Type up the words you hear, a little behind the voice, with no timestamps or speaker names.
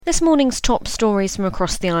This morning's top stories from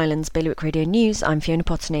across the islands. Bailiwick Radio News, I'm Fiona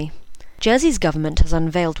Potney. Jersey's government has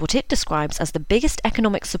unveiled what it describes as the biggest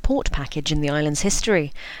economic support package in the island's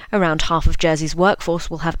history. Around half of Jersey's workforce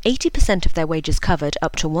will have 80% of their wages covered,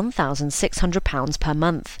 up to £1,600 per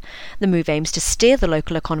month. The move aims to steer the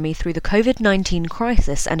local economy through the COVID-19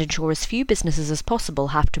 crisis and ensure as few businesses as possible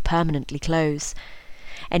have to permanently close.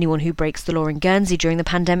 Anyone who breaks the law in Guernsey during the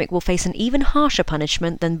pandemic will face an even harsher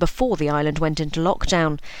punishment than before the island went into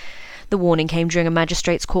lockdown. The warning came during a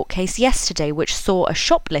magistrates' court case yesterday, which saw a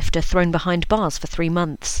shoplifter thrown behind bars for 3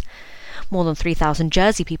 months. More than 3,000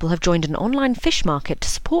 Jersey people have joined an online fish market to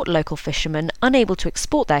support local fishermen unable to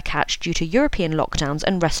export their catch due to European lockdowns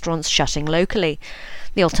and restaurants shutting locally.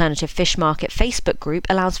 The Alternative Fish Market Facebook group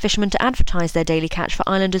allows fishermen to advertise their daily catch for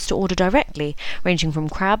islanders to order directly, ranging from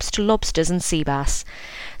crabs to lobsters and sea bass.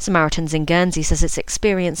 Samaritans in Guernsey says it's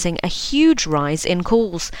experiencing a huge rise in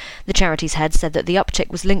calls. The charity's head said that the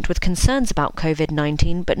uptick was linked with concerns about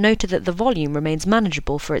COVID-19, but noted that the volume remains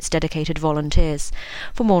manageable for its dedicated volunteers.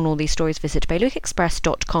 For more on all these stories, visit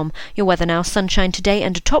bailiwickexpress.com. Your weather now: sunshine today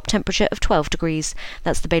and a top temperature of 12 degrees.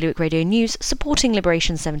 That's the Bailiwick Radio News, supporting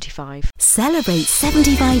Liberation 75. Celebrate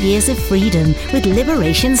 75 years of freedom with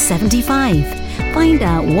Liberation 75. Find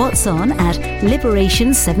out what's on at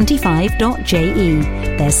liberation75.je.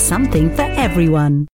 There's something for everyone.